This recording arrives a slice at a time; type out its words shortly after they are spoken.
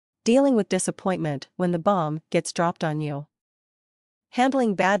Dealing with disappointment when the bomb gets dropped on you.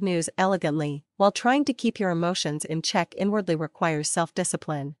 Handling bad news elegantly while trying to keep your emotions in check inwardly requires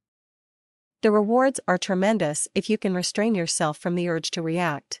self-discipline. The rewards are tremendous if you can restrain yourself from the urge to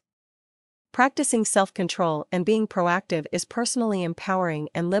react. Practicing self-control and being proactive is personally empowering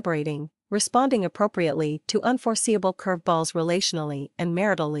and liberating. Responding appropriately to unforeseeable curveballs relationally and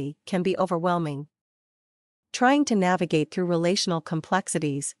maritally can be overwhelming. Trying to navigate through relational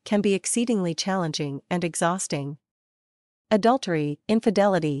complexities can be exceedingly challenging and exhausting. Adultery,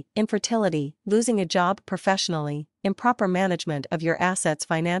 infidelity, infertility, losing a job professionally, improper management of your assets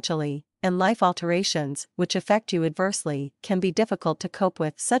financially, and life alterations which affect you adversely can be difficult to cope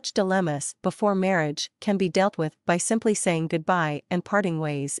with. Such dilemmas before marriage can be dealt with by simply saying goodbye and parting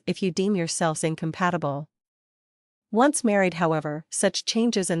ways if you deem yourselves incompatible. Once married, however, such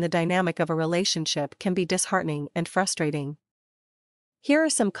changes in the dynamic of a relationship can be disheartening and frustrating. Here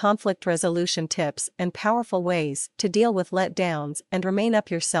are some conflict resolution tips and powerful ways to deal with letdowns and remain up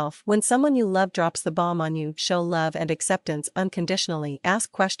yourself when someone you love drops the bomb on you. Show love and acceptance unconditionally.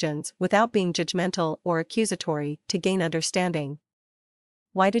 Ask questions without being judgmental or accusatory to gain understanding.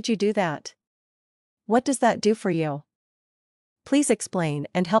 Why did you do that? What does that do for you? Please explain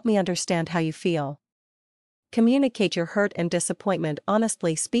and help me understand how you feel. Communicate your hurt and disappointment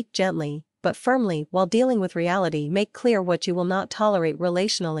honestly. Speak gently but firmly while dealing with reality. Make clear what you will not tolerate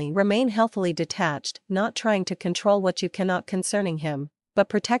relationally. Remain healthily detached, not trying to control what you cannot concerning him, but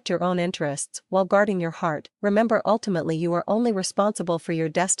protect your own interests while guarding your heart. Remember, ultimately you are only responsible for your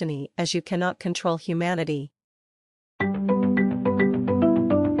destiny as you cannot control humanity.